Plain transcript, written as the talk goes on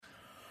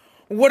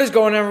What is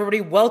going on, everybody?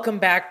 Welcome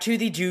back to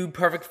the Dude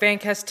Perfect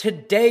Fancast.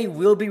 Today,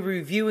 we'll be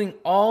reviewing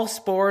All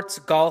Sports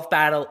Golf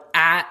Battle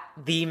at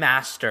the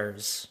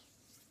Masters.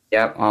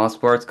 Yep, All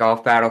Sports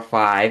Golf Battle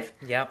 5.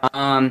 Yep.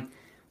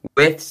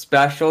 With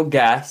special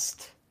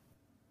guest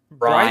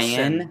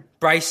Bryson.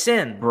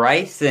 Bryson.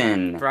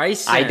 Bryson.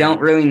 I don't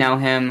really know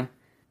him.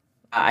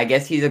 I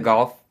guess he's a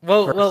golf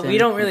Well, person we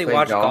don't who really plays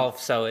watch golf,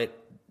 so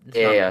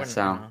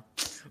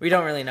we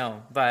don't really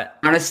know. But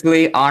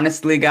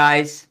honestly,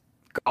 guys,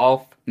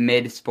 golf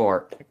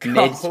mid-sport.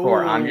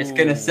 Mid-sport. I'm just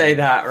gonna say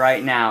that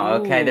right now.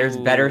 Okay, there's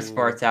better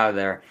sports out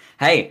there.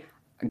 Hey,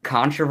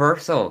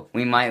 controversial.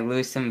 We might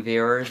lose some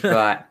viewers,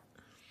 but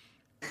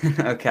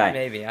okay.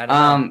 Maybe, I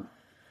don't know.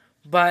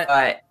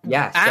 But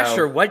yeah,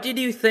 Asher, what did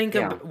you think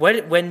of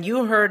when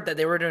you heard that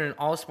they were doing an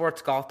All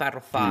Sports Golf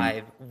Battle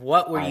 5?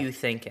 What were you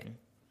thinking?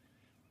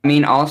 I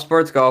mean, All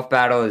Sports Golf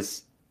Battle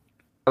is,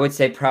 I would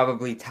say,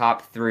 probably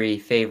top 3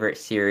 favorite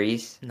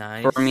series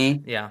for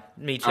me. Yeah,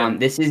 me too.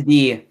 This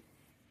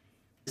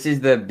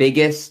is the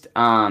biggest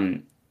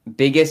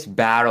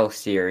battle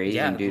series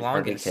in Dude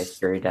Perfect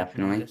history,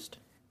 definitely.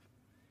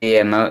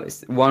 Yeah,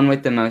 one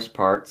with the most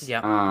parts.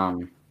 Yeah.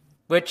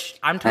 Which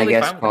I'm totally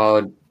fine with.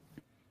 Called.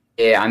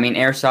 Yeah, I mean,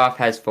 Airsoft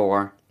has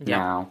 4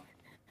 now.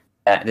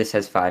 This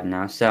has 5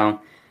 now. So,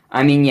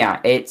 I mean, yeah,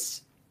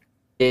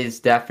 is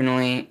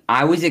definitely.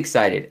 I was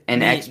excited,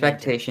 and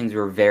expectations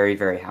were very,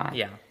 very high.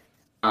 Yeah.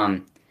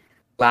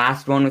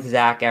 Last one with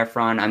Zac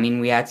Efron. I mean,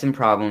 we had some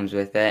problems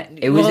with it.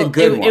 It was a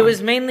good one. It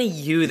was mainly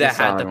you that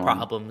had the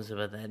problems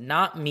with it,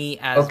 not me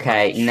as much.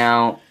 Okay,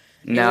 no.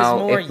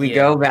 If we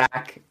go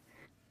back,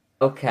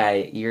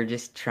 okay, you're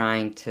just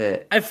trying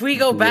to. If we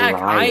go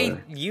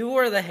back, you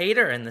were the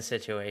hater in the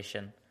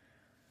situation.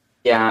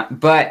 Yeah,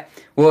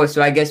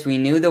 so I guess we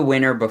knew the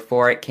winner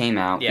before it came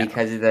out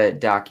because of the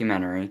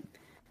documentary.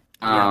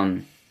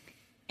 And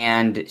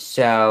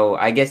so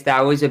I guess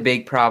that was a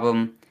big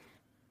problem.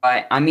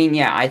 But I mean,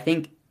 yeah, I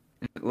think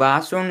the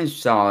last one was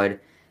solid.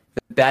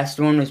 The best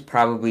one was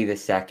probably the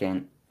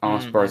second, All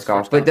Sports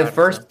Golf. But the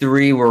first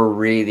 3 were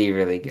really,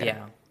 really good.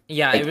 Yeah.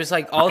 Yeah, it was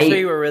like all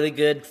 3 were really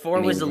good. 4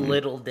 was a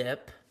little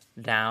dip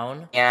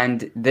down.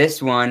 And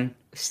this one,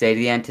 stay to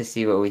the end to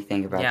see what we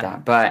think about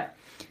that. But,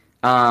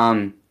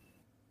 I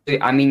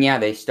mean, yeah,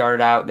 they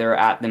started out, they're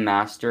at the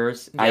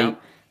Masters. Yeah.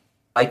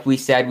 Like we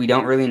said, we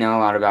don't really know a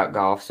lot about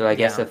golf, so I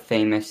guess a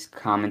famous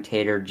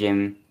commentator,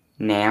 Jim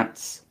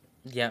Nantz.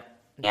 Yep.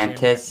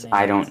 Mantis,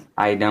 I don't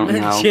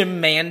know.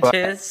 Jim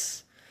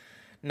Mantis.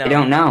 No, I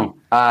don't know.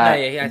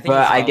 I think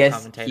I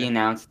guess he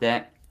announced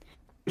it,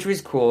 which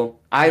was cool.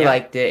 I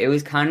liked it. It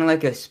was kind of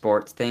like a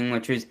sports thing,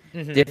 which was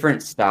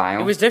different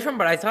style. It was different,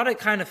 but I thought it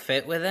kind of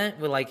fit with it,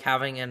 with like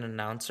having an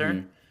announcer.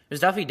 It was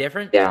definitely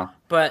different. Yeah,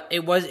 but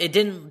it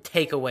didn't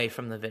take away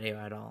from the video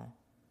at all.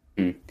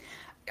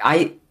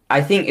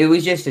 I think it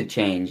was just a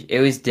change.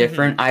 It was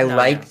different. I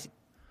liked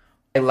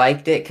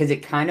it because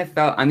it kind of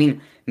felt. I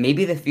mean,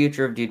 maybe the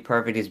future of Dude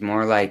Perfect is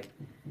more like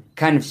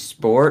kind of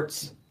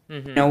sports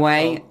in a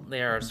way. Well,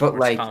 they are a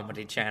sports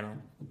comedy channel.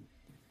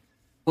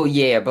 Well,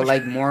 yeah, but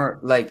like more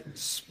like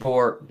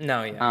sport.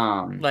 No,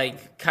 yeah.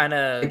 Like kind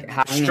of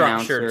like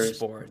structured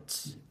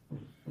sports.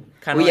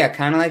 Kind of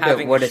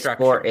like what a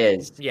sport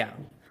is. Yeah.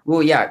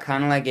 Well, yeah,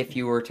 kind of like if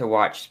you were to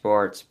watch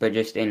sports, but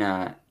just in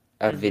a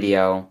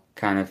video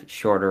kind of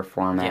shorter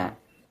format.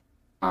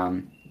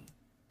 On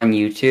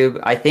YouTube,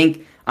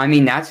 I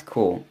mean, that's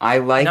cool. I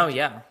like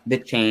the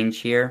change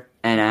here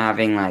and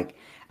having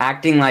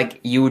acting like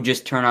you would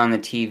just turn on the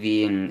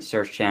TV and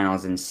search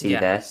channels and see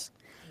this.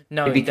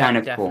 No, it'd be kind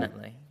of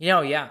definitely.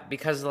 Cool.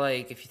 Because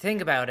if you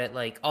think about it,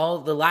 all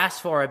the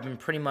last 4 have been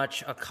pretty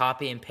much a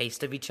copy and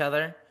paste of each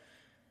other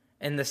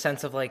in the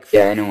sense of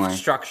in a way.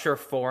 Structure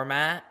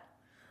format.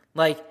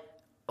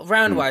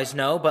 Round wise,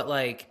 no,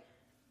 but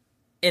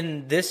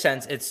in this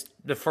sense, it's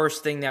the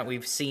first thing that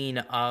we've seen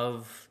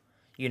of,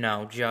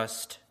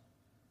 just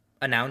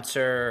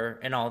announcer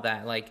and all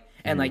that,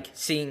 and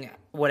seeing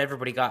what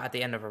everybody got at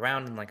the end of a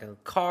round and a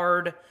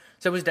card.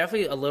 So it was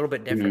definitely a little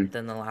bit different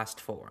than the last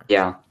 4.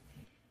 Yeah.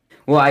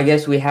 Well, I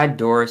guess we had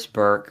Doris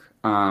Burke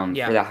for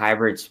the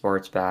hybrid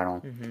sports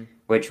battle,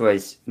 which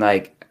was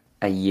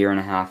a year and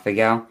a half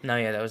ago. No,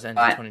 yeah, that was end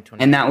of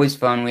 2020. And that was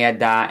fun. We had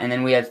that, and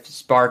then we had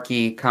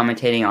Sparky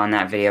commentating on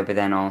that video, but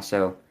then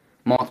also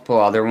multiple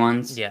other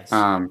ones. Yes.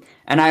 And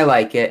I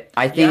like it.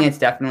 I think it's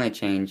definitely a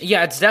change.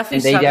 Yeah, it's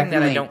definitely something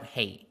that I don't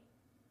hate.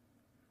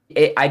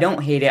 I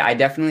don't hate it. I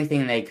definitely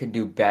think they could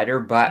do better,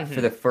 but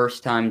for the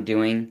first time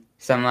doing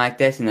something like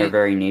this, and they're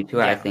very new to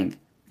it, I think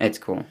it's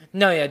cool.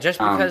 No, yeah, just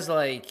because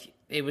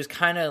it was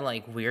kind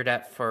of weird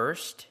at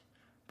first,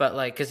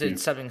 but because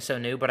it's something so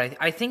new. But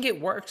I think it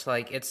works.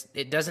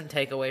 It doesn't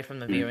take away from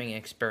the viewing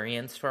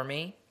experience for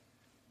me.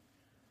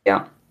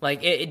 Yeah.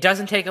 It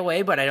doesn't take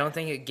away, but I don't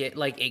think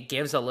it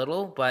gives a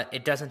little, but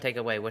it doesn't take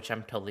away, which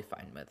I'm totally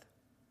fine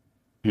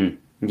with.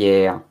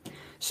 Yeah.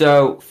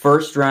 So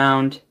first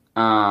round,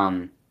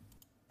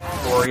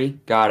 Corey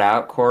got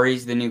out.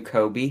 Corey's the new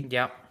Kobe.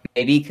 Yep.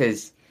 Maybe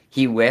because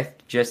he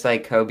whiffed just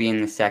like Kobe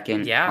in the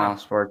second All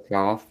Sports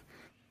Golf.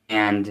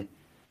 And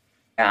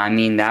Yeah, I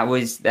mean that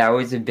was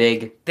a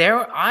big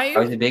I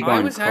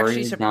one. was actually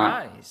Corey is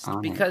not surprised on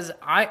it. because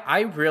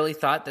I really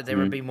thought that there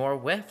would Mhm. be more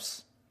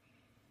whiffs.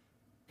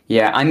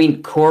 Yeah, I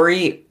mean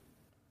Corey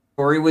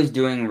was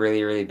doing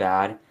really, really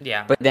bad,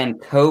 Yeah. but then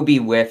Kobe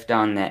whiffed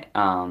on the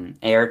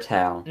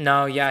airtail,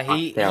 No, yeah,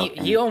 oxtail he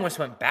thing, almost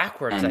went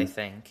backwards, I and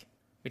think,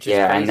 which is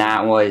yeah, and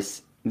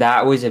crazy.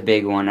 that was a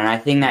big one, and I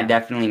think that Yeah.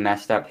 definitely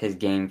messed up his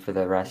game for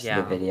the rest of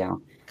the Yeah.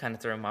 video. Kind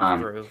of threw him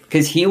off groove.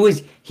 Because he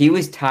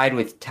was tied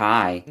with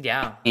Ty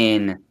Yeah.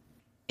 in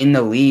in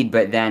the lead,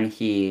 but then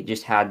he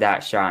just had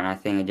that shot, and I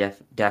think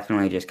it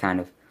definitely just kind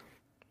of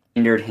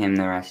hindered him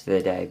the rest of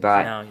the day.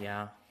 But No,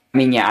 yeah. I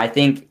mean, yeah, I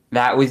think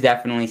that was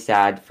definitely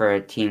sad for a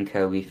Team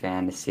Kobe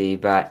fan to see.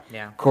 But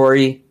Yeah.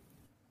 Corey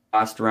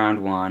lost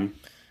round one,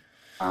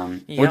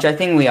 which I Yep.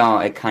 think we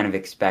all kind of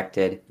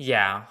expected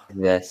Yeah.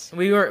 this.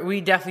 We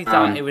definitely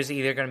thought it Um, was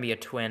either going to be a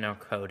twin or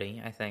Cody,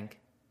 I think.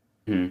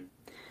 hmm.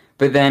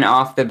 But then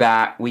off the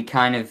bat, we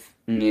kind of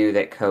knew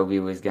that Kobe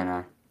was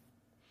gonna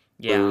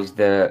Yeah. lose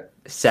the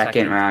second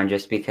Second. round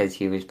just because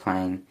he was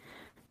playing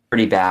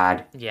pretty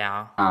bad.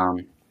 Yeah.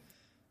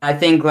 I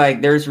think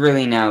like there's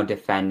really no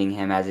defending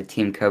him as a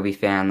Team Kobe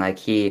fan. Like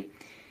he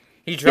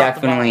He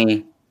dropped the ball.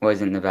 definitely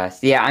wasn't the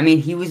best. Yeah, I mean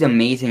he was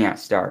amazing at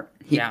start.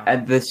 He Yeah.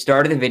 at the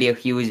start of the video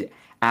he was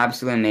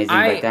absolutely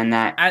amazing, but then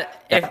that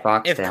If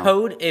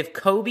foxtail.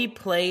 Kobe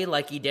played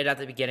like he did at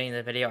the beginning of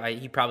the video,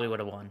 he probably would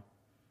have won.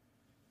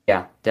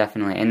 Yeah,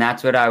 definitely. And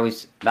that's what I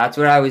was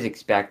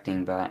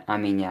expecting, but I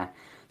mean yeah.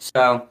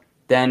 So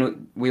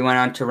then we went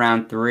on to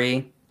round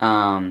three.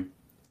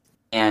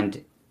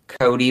 And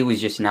Cody was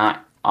just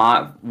not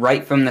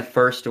right from the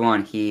first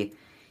one. He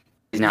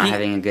was not He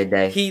having a good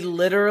day. he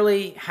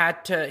literally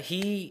had to.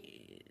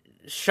 He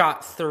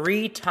shot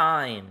 3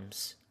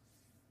 times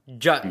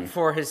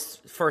for his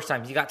first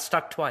time. He got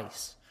stuck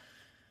twice.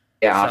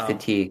 Yeah, off the So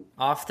tee.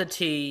 off the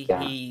tee,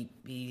 Yeah.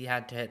 he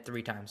had to hit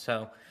 3 times.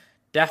 So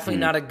definitely Mhm.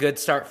 not a good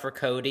start for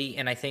Cody.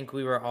 And I think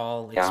we were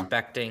all Yeah.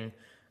 expecting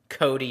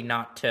Cody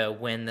not to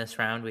win this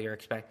round. We were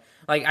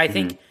I Mhm.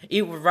 think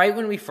right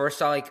when we first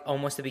saw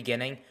almost the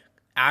beginning,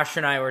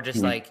 Asher and I were just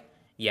Mhm. like,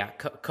 yeah,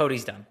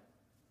 Cody's done.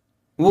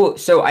 Well,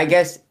 so I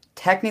guess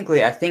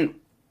technically, I think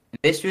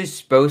this was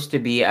supposed to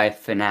be a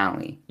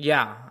finale.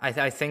 Yeah,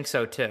 I think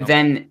so too.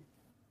 Then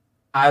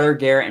Tyler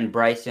Garrett and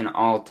Bryson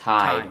all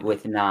tied Tied.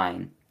 with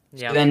 9.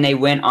 So Yeah. then they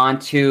went on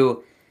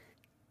to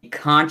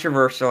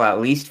controversial, at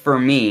least for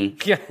me,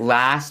 Yeah.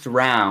 last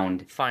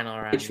round, Final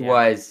round. which yeah.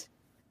 was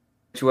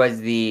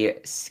the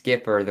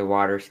skipper, the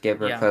water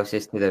skipper Yeah.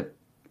 closest to the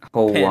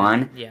hole Pin.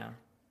 one. Yeah.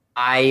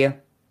 I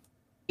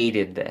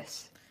hated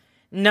this.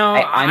 No,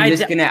 I'm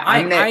just gonna-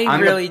 I'm gonna- I I'm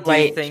gonna really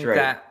play do it think straight.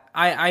 that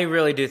I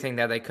really do think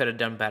that they could have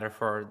done better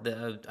for a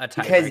Because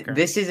tiebreaker.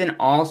 this is an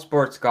all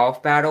sports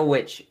golf battle,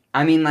 which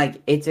I mean, like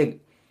it's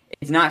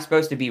not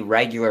supposed to be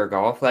regular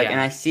golf, like, Yeah.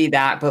 and I see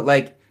that, but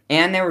like,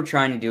 and they were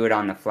trying to do it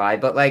on the fly,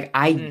 but like,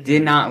 I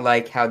did not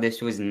like how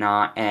this was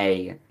not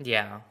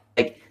Yeah.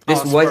 this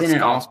All-sports wasn't an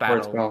golf all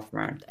sports battle. golf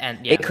round.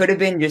 And yeah. It could have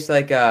been just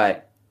like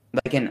They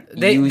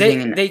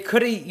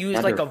could have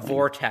used like a another thing.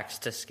 vortex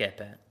to skip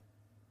it.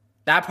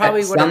 That probably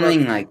would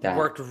Something have like that.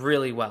 worked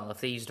really well if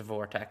they used a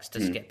vortex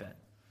to skip it.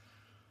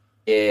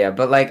 Yeah,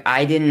 but like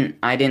I didn't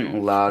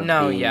love.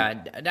 No, the,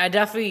 yeah, I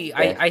definitely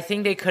I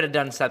think they could have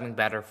done something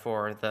better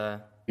for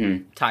the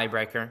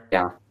tiebreaker.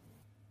 Yeah,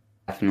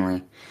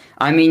 definitely.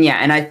 I mean, yeah,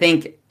 and I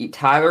think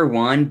Tyler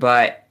won,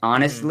 but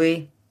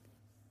honestly,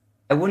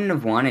 I wouldn't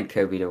have wanted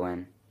Kobe to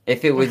win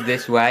if it was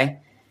this way.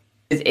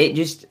 'Cause it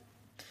just,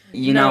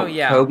 No,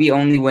 yeah. Kobe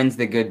only wins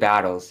the good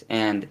battles,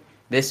 and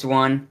this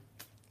one,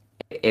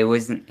 it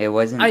wasn't. It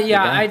wasn't.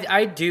 Yeah, the best.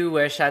 I do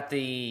wish that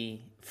the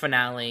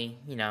finale,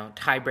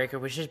 tiebreaker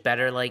was just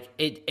better. Like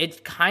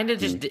it kind of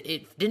just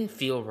it didn't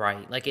feel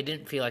right. Like it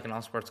didn't feel like an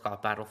all sports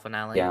golf battle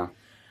finale. Yeah.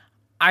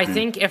 I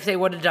think if they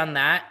would have done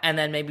that and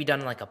then maybe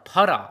done like a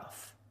putt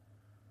off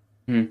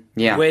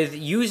Yeah. with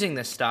using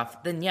this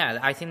stuff, then yeah,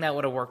 I think that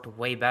would have worked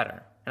way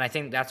better. And I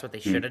think that's what they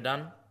should have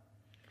done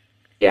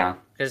Yeah.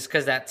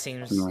 because that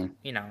seems Definitely.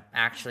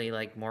 Actually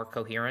like more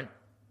coherent.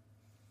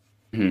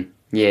 Yeah,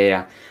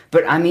 yeah.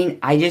 But I mean,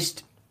 I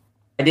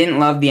didn't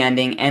love the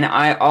ending, and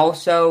I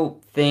also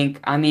think,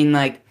 I mean,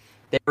 like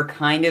they were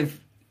kind of.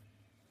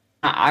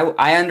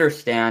 I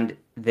understand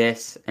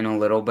this in a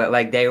little, but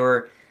like they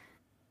were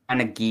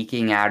kind of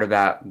geeking out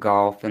about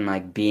golf and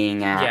like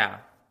being at Yeah,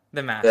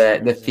 the Masters the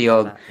and all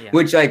field, that, yeah.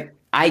 which like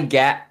I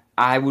get.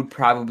 I would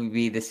probably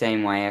be the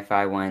same way if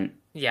I went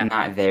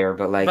not there,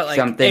 but like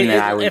something that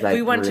I was if like.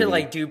 we went to really-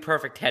 like do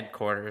perfect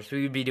headquarters,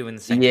 we would be doing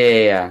the same.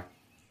 Yeah.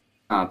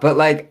 But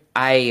like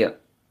I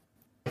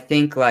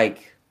think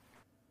like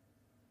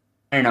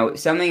I don't know,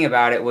 something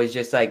about it was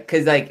just like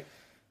because like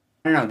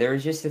I don't know, there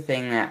was just a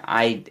thing that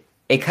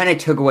it kind of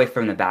took away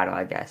from the battle,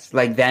 I guess.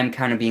 Like them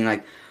kind of being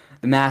like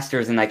the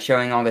Masters and like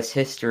showing all this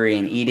history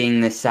and eating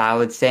the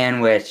salad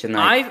sandwich and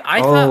like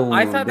I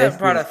thought this that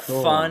brought a is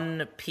cool.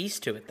 fun piece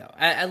to it though.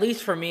 At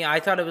least for me, I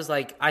thought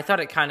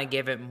it kind of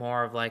gave it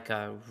more of like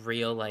a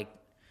real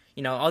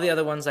all the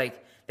other ones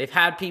like they've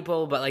had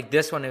people, but like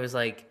this one it was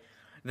like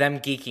them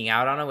geeking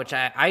out on it, which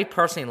I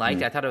personally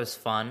liked. I thought it was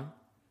fun.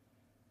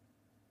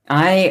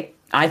 I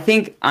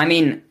think, I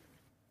mean,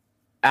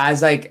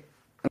 as like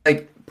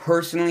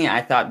personally,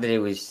 I thought that it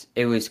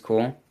was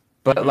cool.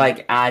 But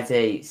like as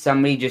a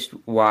somebody just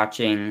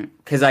watching,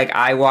 because like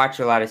I watch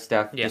a lot of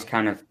stuff, just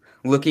kind of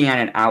looking at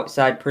an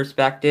outside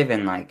perspective,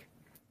 and like,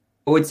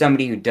 what would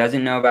somebody who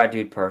doesn't know about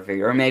Dude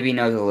Perfect, or maybe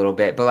knows a little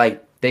bit, but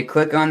like they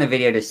click on the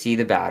video to see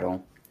the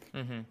battle,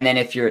 and then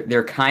if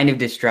they're kind of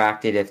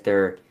distracted if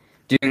they're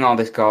doing all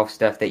this golf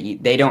stuff that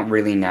they don't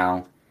really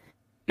know,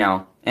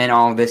 and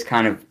all this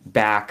kind of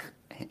back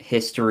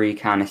history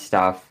kind of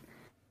stuff.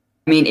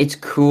 I mean, it's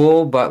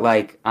cool, but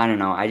like I don't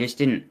know, I just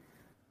didn't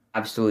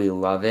absolutely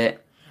love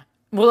it.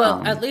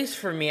 Well, at least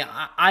for me,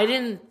 I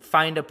didn't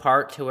find a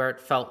part to where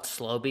it felt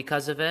slow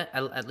because of it.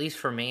 At least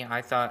for me,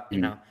 I thought,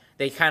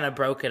 they kind of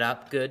broke it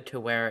up good to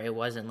where it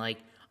wasn't like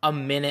a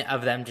minute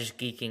of them just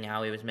geeking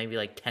out. It was maybe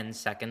like 10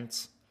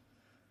 seconds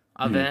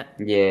of it.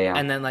 Yeah.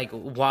 And then like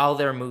while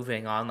they're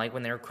moving on, like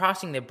when they're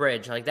crossing the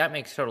bridge, like that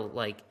makes sort of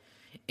like,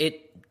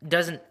 it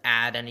doesn't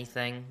add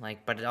anything,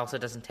 like, but it also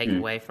doesn't take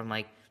away from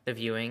like the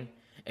viewing.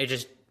 It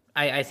just,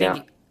 I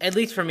think, at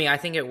least for me, I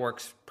think it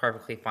works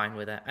perfectly fine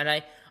with it. And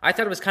I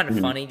thought it was kind of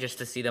funny just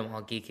to see them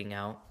all geeking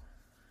out.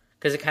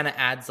 Because it kind of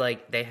adds,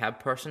 like, they have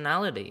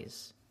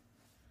personalities.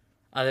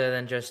 Other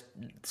than just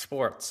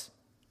sports.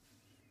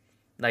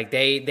 Like,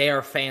 they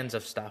are fans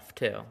of stuff,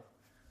 too.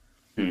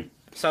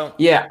 So...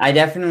 Yeah, I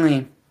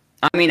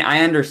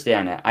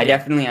understand it. I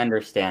definitely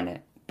understand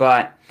it.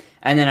 But,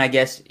 and then I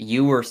guess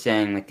you were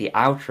saying with the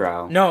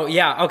outro... No,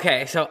 yeah,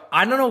 okay. So,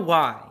 I don't know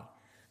why.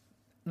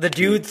 The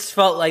dudes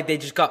felt like they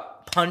just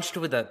got punched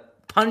with a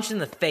punch in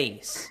the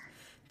face.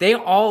 They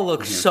all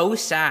look so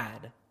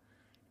sad.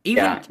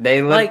 Even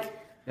they look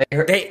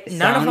like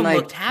none of them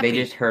looked happy. They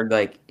just heard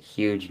like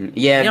huge.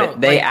 Yeah,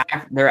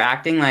 they're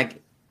acting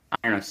like I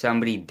don't know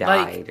somebody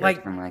died or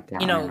something like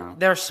that.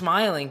 They're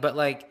smiling, but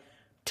like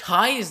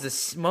Ty is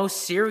the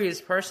most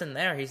serious person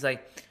there. He's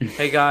like,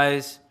 "Hey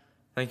guys,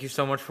 thank you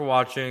so much for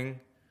watching.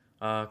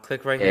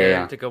 Click right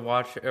here to go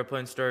watch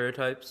Airplane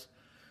Stereotypes.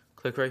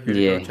 Click right here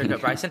to go check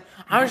out Bryson."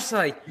 I was just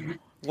like,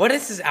 what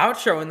is this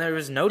outro? And there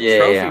was no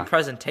trophy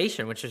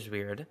presentation, which is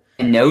weird.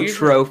 And no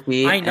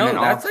trophy. I know,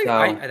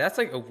 that's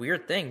like a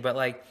weird thing. But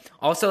like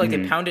also like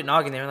they pound it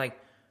noggin. They were like,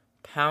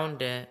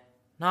 pound it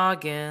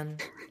noggin.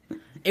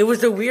 It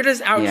was the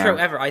weirdest outro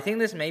ever. I think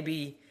this may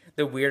be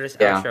the weirdest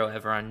outro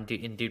ever in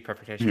Dude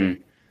Perfect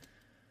history.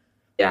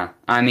 Yeah,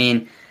 I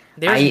mean,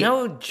 there's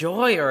no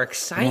joy or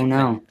excitement. I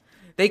don't know.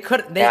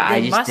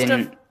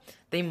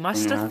 They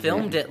must have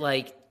filmed it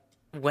like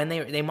when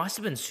they must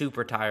have been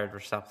super tired or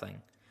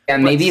something. Yeah,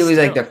 maybe it was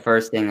like the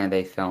first thing that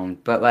they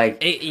filmed, but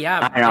like,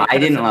 I don't know. I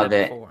didn't love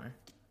it.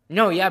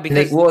 No, yeah,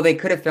 because they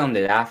could have filmed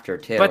it after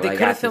too. But they could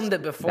have filmed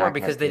it before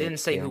because they didn't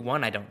say who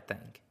won. I don't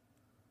think.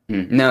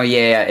 No,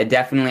 it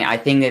definitely. I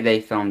think that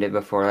they filmed it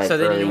before. Like, so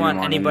they didn't want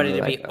anybody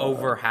to be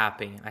over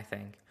happy. I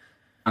think.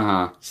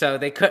 So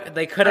they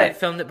could have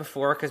filmed it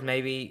before because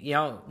maybe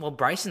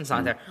Bryson's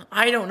not there.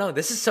 I don't know.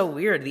 This is so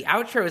weird. The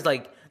outro is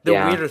like the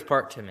weirdest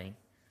part to me.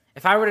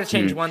 If I were to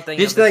change one thing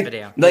in this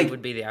video, it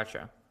would be the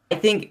outro. I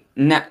think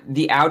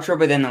the outro,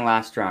 but then the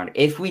last round.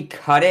 If we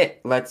cut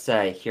it, let's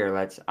say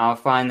I'll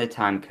find the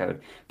time code.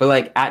 But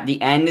like at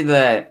the end of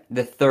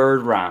the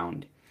third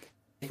round,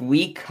 if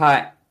we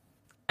cut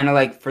kind of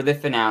like for the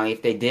finale,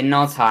 if they didn't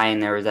all tie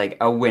and there was like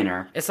a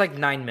winner, it's like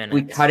 9 minutes.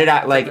 We cut it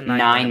at like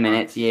 9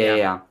 minutes.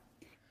 Yeah.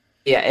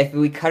 If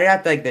we cut it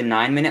at like the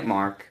 9 minute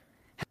mark,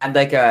 had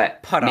like a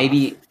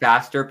maybe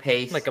faster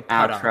pace like a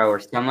outro or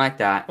something like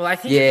that. Well, I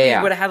think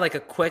we would have had like a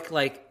quick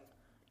like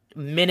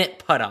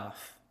minute putt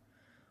off.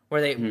 Where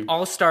they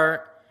all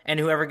start, and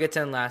whoever gets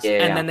in last,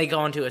 and then they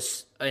go into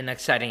an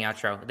exciting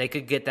outro. They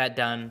could get that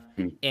done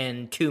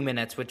in 2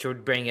 minutes, which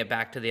would bring it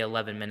back to the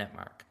 11-minute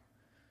mark.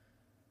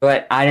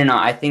 But I don't know.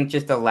 I think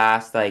just the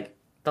last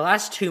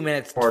 2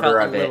 minutes felt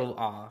a little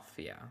off.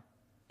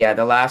 Yeah,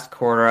 the last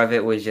quarter of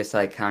it was just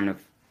like kind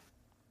of.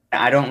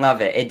 I don't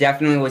love it. It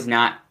definitely was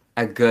not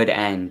a good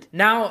end.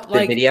 Now,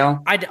 like the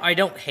video, I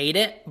don't hate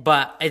it,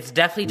 but it's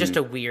definitely just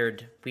a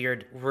weird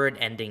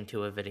ending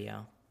to a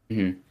video.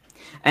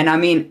 And I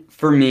mean,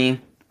 for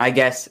me, I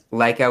guess,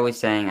 like I was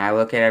saying, I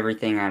look at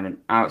everything on an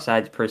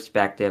outside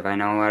perspective. I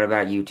know a lot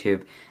about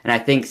YouTube. And I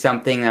think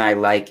something that I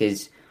like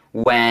is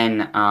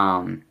when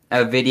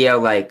a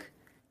video,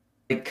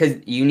 because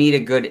you need a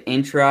good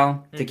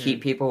intro to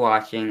keep people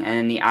watching. And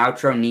then the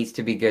outro needs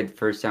to be good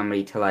for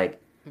somebody to,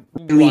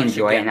 really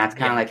enjoy it. And that's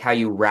kind of like how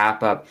you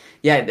wrap up.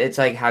 Yeah, it's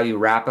like how you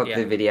wrap up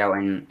the video.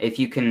 And if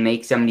you can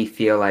make somebody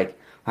feel like,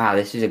 wow,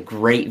 this is a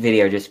great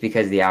video just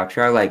because of the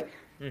outro,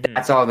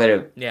 that's all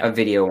that a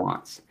video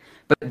wants.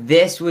 But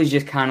this was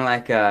just kind of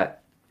like the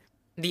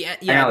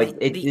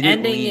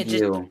ending. It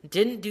just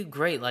didn't do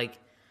great.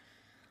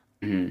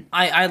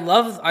 I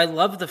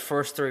love the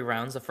first 3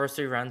 rounds. The first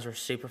 3 rounds were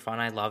super fun.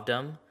 I loved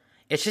them.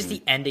 It's just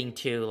the ending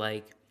too.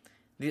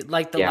 The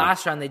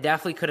last round, they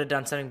definitely could have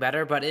done something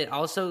better. But it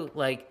also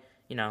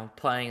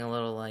playing a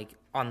little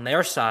on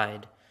their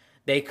side,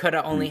 they could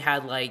have only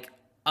had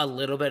a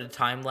little bit of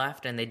time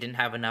left and they didn't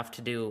have enough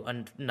to do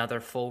another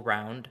full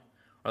round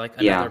or like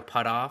Yeah. another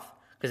putt off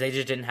because they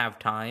just didn't have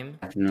time.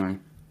 Definitely.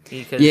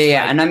 Because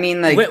Yeah, like, and I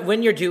mean, like,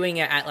 when you're doing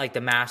it at like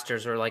the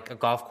Masters or like a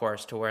golf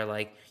course to where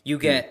like you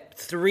get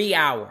 3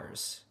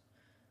 hours,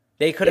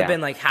 they could have Yeah.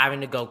 been like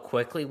having to go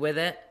quickly with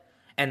it,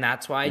 and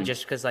that's why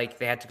just because like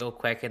they had to go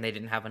quick and they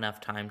didn't have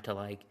enough time to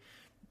like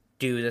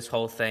do this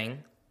whole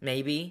thing,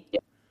 maybe. Yeah,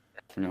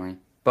 definitely.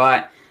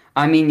 But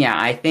I mean, yeah,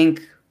 I think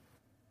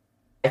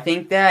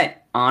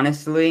that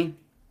honestly,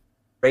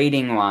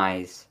 rating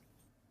wise,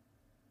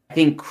 I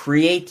think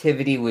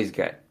creativity was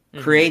good.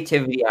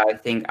 Creativity, I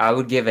think I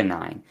would give a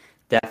 9,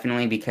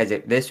 definitely, because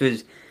this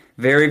was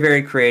very,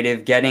 very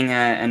creative. Getting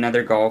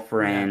another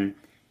golfer in,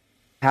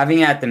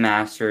 having it at the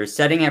Masters,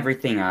 setting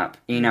everything up.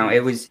 You know,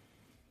 it was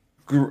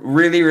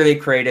really, really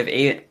creative.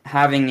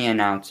 Having the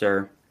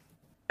announcer,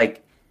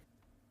 like,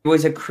 it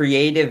was a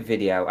creative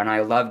video, and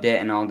I loved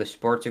it, and all the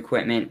sports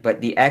equipment.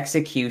 But the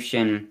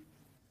execution,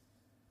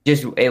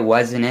 it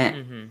wasn't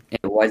it.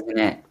 It wasn't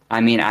it.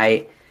 I mean,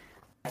 I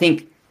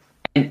think.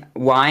 And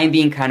why I'm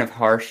being kind of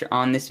harsh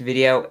on this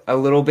video a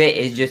little bit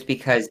is just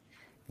because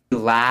the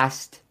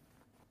last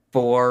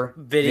 4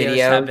 Videos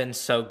have been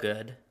so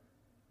good.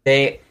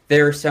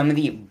 They're some of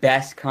the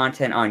best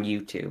content on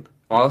YouTube.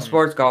 All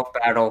Sports Golf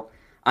Battle,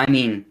 I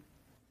mean,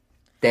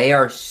 they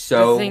are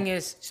so, the thing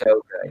is,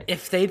 so good.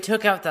 If they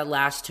took out that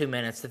last 2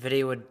 minutes, the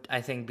video would,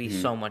 I think, be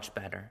so much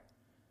better.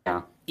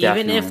 Yeah,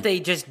 Even definitely. if they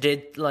just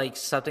did like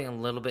something a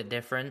little bit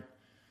different,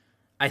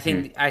 I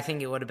think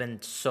it would have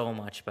been so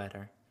much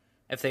better.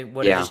 If they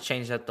would have just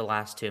changed up the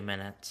last 2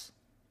 minutes.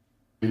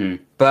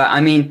 But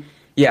I mean,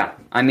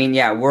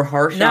 we're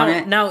harsh on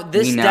it. Now,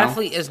 this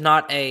definitely is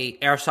not a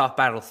Airsoft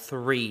Battle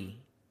 3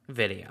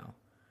 video.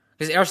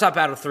 Because Airsoft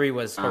Battle 3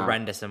 was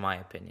horrendous, in my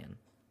opinion.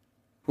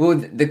 Well,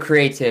 the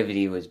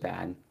creativity was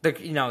bad.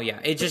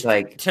 It just,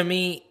 like, to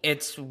me,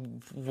 it's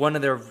one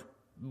of their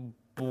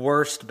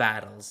worst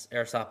battles,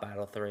 Airsoft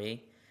Battle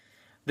 3.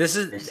 This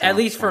is, at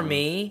least for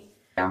me,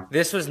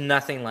 this was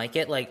nothing like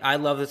it. Like, I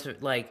love this.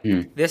 Like,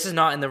 this is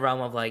not in the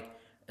realm of like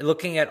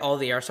looking at all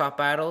the Airsoft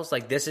battles.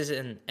 Like, this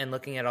isn't, and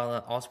looking at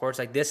all sports.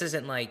 Like, this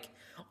isn't like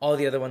all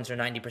the other ones are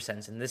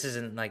 90%, and this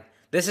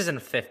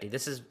isn't 50.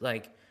 This is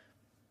like,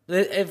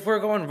 if we're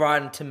going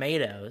Rotten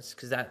Tomatoes,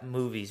 because that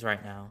movie's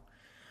right now,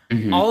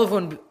 all of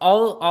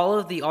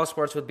the all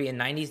sports would be in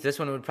 90s. This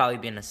one would probably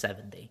be in a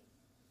 70%.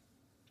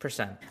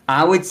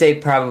 I would say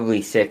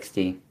probably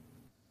 60.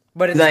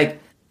 But it's like,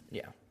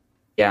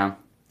 yeah.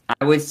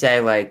 I would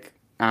say, like,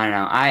 I don't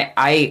know.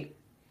 I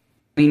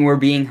mean, we're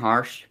being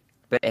harsh,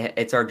 but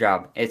it's our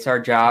job. It's our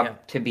job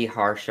to be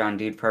harsh on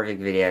Dude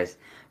Perfect videos.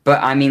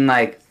 But, I mean,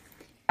 like,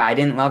 I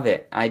didn't love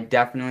it. I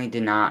definitely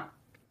did not.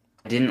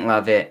 I didn't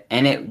love it.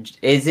 And it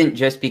isn't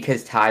just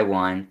because Ty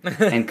won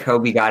and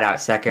Kobe got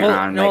out second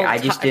round. No, like, I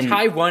just didn't.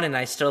 Ty won, and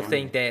I still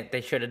think that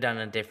they should have done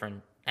a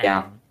different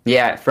ending.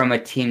 Yeah, from a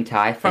Team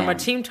Ty fan. From a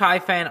Team Ty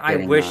fan,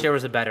 I wish there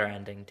was a better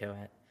ending to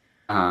it.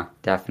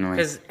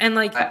 Definitely.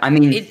 I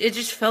mean, it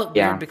just felt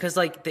weird because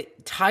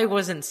like Ty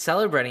wasn't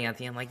celebrating at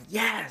the end, like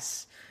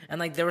yes, and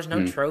like there was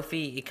no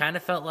trophy. It kind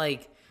of felt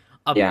like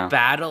a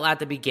battle at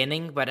the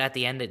beginning, but at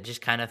the end, it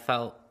just kind of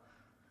felt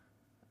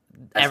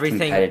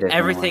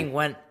everything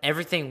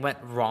went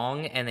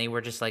wrong, and they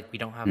were just like, we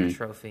don't have a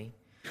trophy.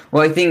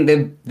 Well, I think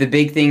the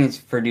big thing is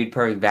for Dude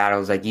Perfect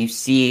battles, like you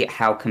see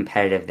how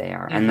competitive they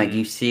are, and like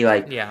you see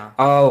like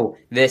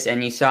this,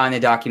 and you saw in the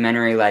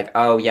documentary like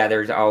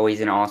there's always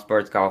an all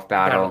sports golf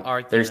battle.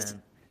 There's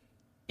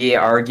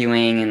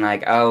arguing and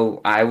like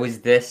I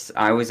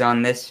was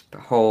on this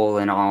hole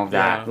and all of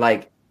that.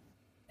 Like,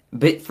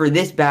 but for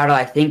this battle,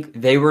 I think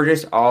they were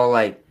just all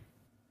like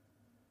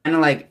kind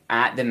of like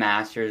at the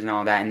Masters and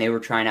all that, and they were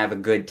trying to have a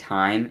good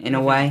time in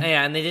a way.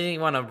 Yeah, and they didn't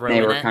want to ruin it.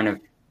 They were kind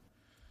of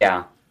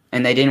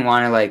and they didn't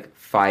want to like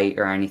fight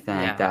or anything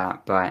like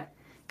that, but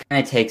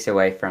kind of takes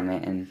away from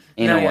it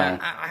in a way.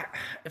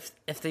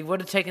 If they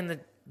would have taken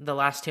the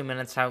last 2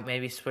 minutes out,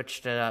 maybe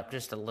switched it up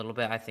just a little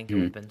bit, I think it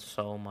would have been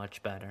so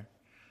much better.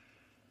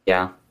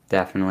 Yeah,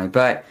 definitely.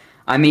 But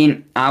I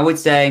mean, I would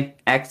say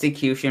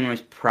execution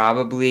was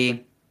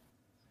probably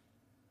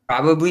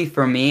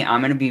for me.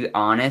 I'm gonna be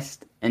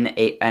honest, an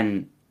 8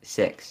 and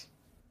 6.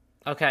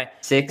 Okay,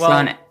 6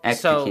 on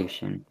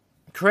execution.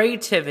 So,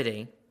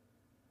 creativity,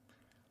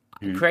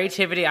 I'm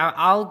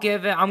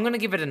gonna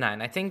give it a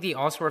 9. I think the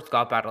All Sports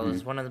Golf Battle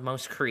is one of the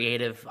most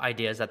creative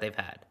ideas that they've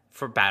had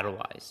for battle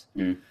wise,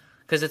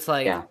 because it's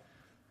like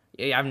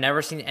I've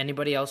never seen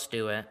anybody else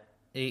do it,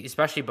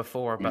 especially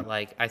before. But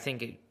like I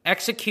think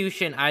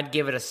execution, I'd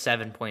give it a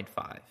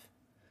 7.5.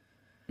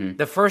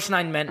 The first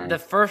 9 minutes, the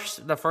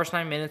first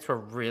 9 minutes were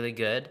really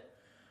good,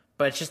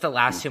 but it's just the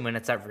last 2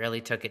 minutes that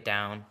really took it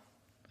down.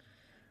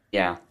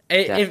 Yeah,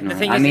 the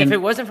thing is, if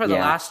it wasn't for the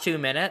last 2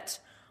 minutes,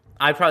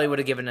 I probably would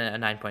have given it a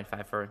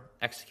 9.5 for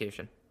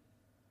execution.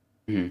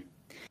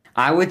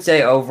 I would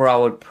say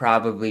overall would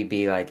probably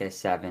be like a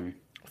 7.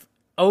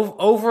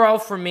 Overall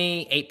for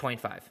me,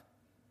 8.5.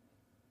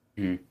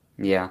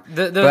 Yeah.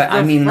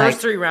 The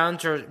first 3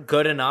 rounds are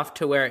good enough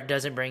to where it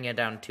doesn't bring it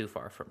down too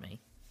far for me.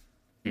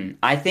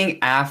 I think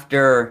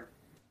after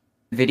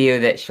video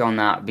that shall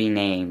not be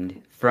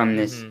named from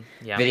this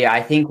Yeah. video,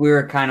 I think we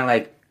were kind of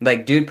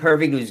like Dude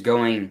Perfect was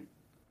going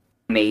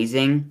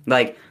amazing.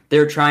 Like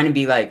they're trying to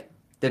be like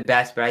the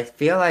best, but I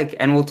feel like,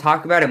 and we'll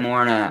talk about it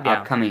more in a Yeah.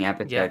 upcoming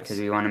episode because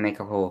Yes. we want to make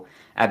a whole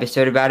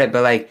episode about it.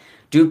 But like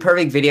Dude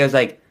Perfect videos,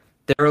 like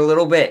they're a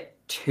little bit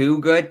too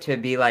good to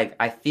be like.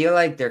 I feel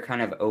like they're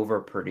kind of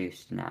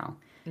overproduced now.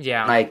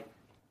 Yeah. Like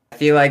I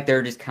feel like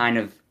they're just kind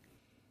of,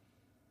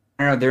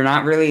 I don't know. They're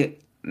not really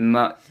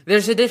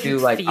There's a different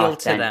too like feel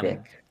to them.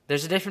 authentic.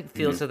 There's a different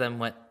feel to them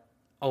what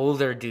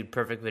older Dude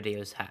Perfect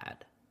videos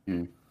had.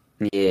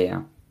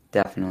 Yeah,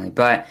 definitely.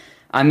 But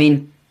I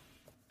mean,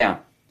 yeah.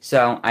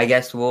 So I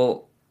guess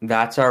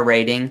that's our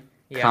rating.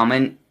 Yeah.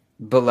 Comment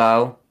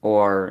below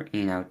or,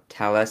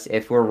 tell us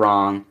if we're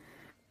wrong.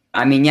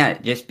 I mean, yeah,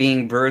 just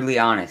being brutally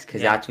honest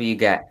because Yeah. that's what you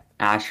get.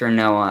 Asher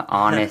Noah,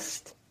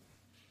 honest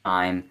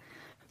time.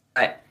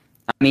 But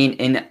I mean,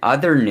 in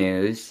other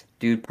news,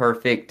 Dude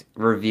Perfect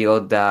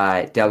revealed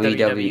the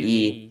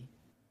WWE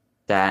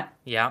that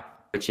Yeah.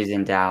 which is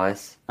in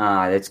Dallas.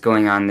 That's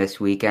going on this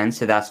weekend,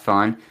 so that's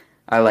fun.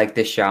 I like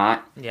the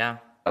shot. Yeah.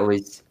 That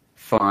was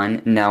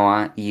fun.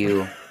 Noah,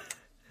 you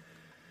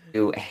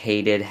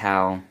hated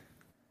how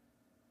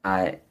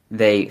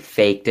they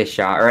faked a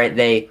shot, right?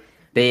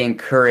 They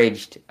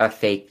encouraged a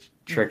fake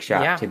trick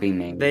shot to be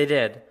made. They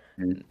did.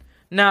 Mhm.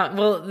 No,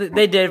 well,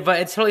 they did, but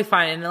it's totally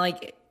fine. And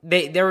like,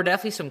 there were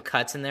definitely some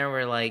cuts in there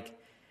where like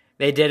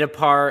they did a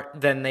part,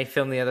 then they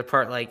filmed the other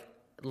part like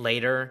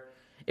later.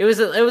 It was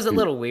a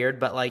little weird,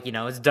 but like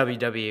it's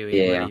WWE.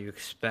 Yeah. What do you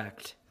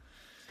expect?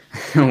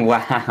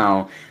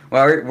 Wow.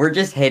 Well, we're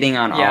just hitting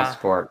on all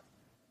sport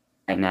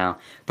right now.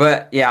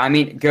 But yeah, I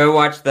mean, go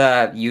watch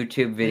the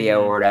YouTube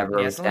video or whatever. Yeah,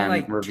 with it's only them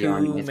like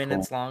reviewing. 2 It's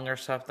minutes cool. long or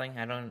something.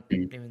 I don't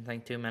even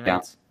think 2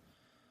 minutes.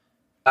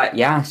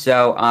 Yeah,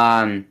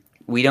 so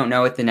we don't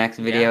know what the next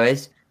video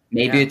is.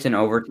 Maybe Yeah. it's an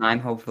overtime,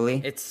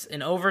 hopefully. It's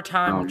in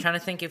overtime. I'm trying to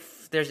think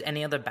if there's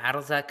any other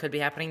battles that could be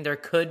happening. There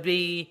could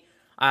be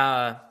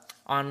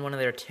on one of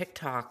their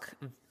TikTok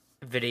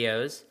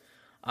videos.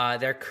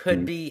 There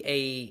could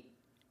be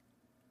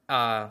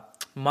a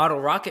Model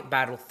Rocket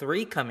Battle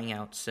 3 coming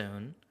out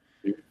soon.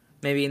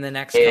 Maybe in the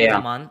next couple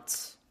of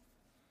months.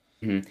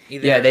 Mhm.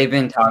 Either Yeah, they've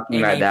been talking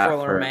in about that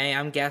April or for May,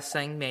 I'm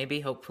guessing. Maybe,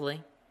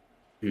 hopefully.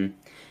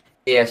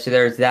 Yeah, so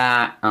there's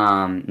that.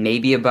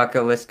 Maybe a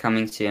bucket list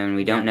coming soon.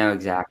 We don't know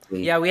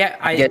exactly. Yeah,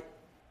 I guess-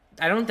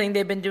 I don't think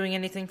they've been doing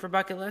anything for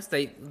bucket list.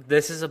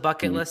 This is a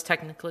bucket list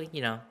technically.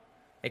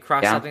 They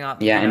cross something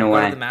off. Yeah, in a go to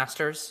way. the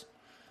Masters.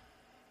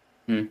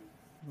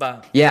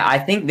 But Yeah, I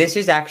think this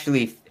is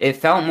actually. It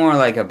felt more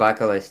like a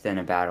bucket list than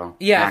a battle.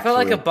 yeah, it felt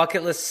like a actually.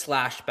 bucket list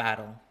 /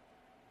 battle.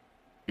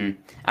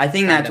 I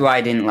think that's why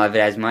I didn't love it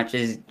as much,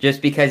 is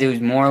just because it was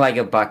more like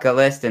a bucket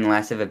list and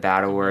less of a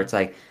battle. Where it's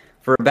like,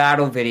 for a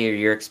battle video,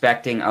 you're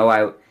expecting,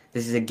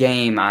 this is a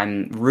game.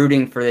 I'm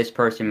rooting for this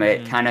person, but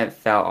it kind of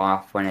fell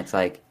off when it's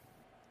like.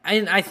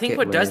 And I think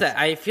what Bucket does list.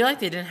 that, I feel like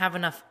they didn't have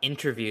enough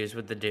interviews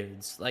with the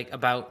dudes, like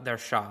about their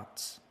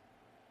shots.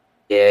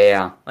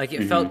 Yeah. Like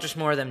it felt just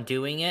more of them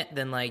doing it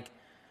than like,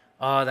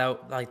 oh,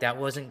 that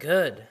wasn't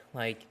good.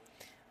 Like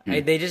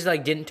they just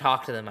like didn't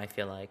talk to them. I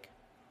feel like.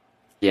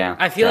 Yeah.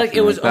 I feel like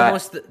it was definitely.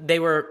 almost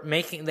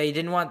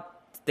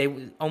they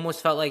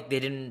almost felt like they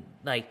didn't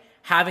like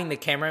having the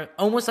camera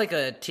almost like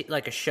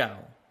a show,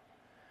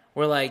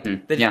 where like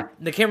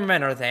the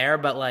cameramen are there,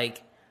 but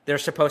like they're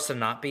supposed to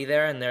not be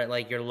there, and they're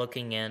like you're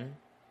looking in.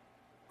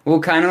 Well,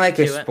 kind of like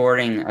a to it.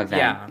 sporting event,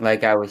 Yeah.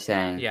 like I was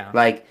saying. Yeah.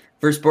 Like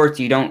for sports,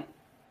 you don't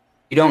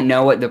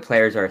know what the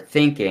players are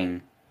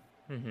thinking.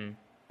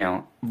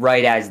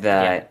 Right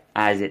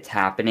as it's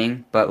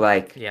happening, but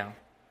like. Yeah.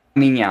 I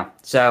mean, yeah.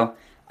 So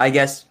I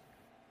guess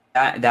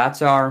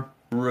that's our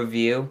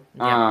review.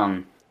 Yeah.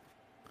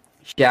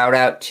 Shout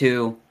out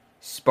to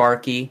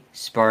Sparky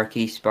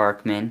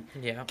Sparkman,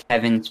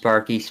 Kevin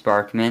Sparky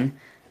Sparkman,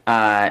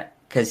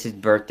 because his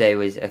birthday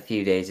was a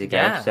few days ago.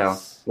 Yes. So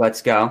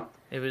let's go.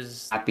 It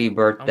was Happy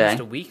birthday.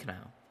 almost a week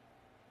now.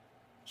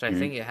 So I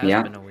think it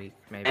has been a week,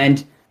 maybe.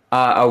 And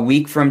a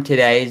week from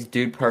today is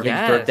Dude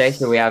Perfect's birthday,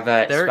 so we have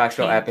a 13th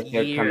special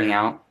episode year coming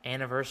out.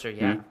 Anniversary,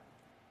 yeah.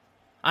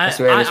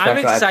 So we have a I'm special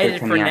excited episode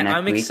for coming out next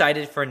I'm week.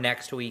 excited for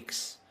next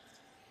week's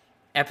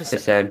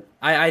episode.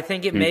 I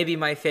think it may be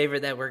my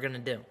favorite that we're gonna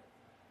do.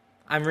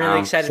 I'm really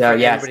excited for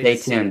everybody stay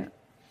to see tuned. it.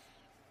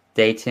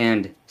 Stay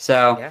tuned.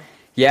 So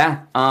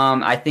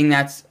I think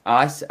that's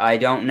us. I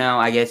don't know.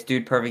 I guess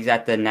Dude Perfect's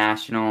at the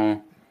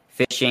national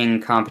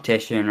fishing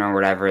competition or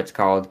whatever it's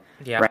called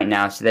right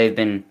now. So they've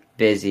been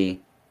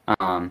busy.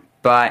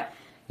 But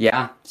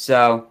yeah,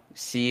 so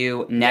see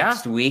you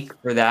next week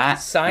for that.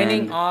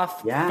 Signing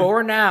off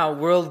for now.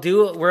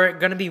 We're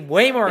gonna be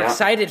way more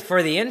excited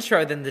for the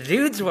intro than the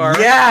dudes were.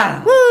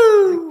 Yeah.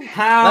 Woo!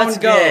 Pound Let's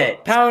go.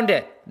 it. Pound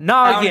it.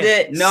 Noggin. Pound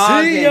it.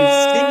 Noggin. See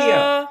ya. See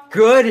ya.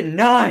 Good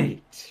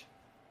night.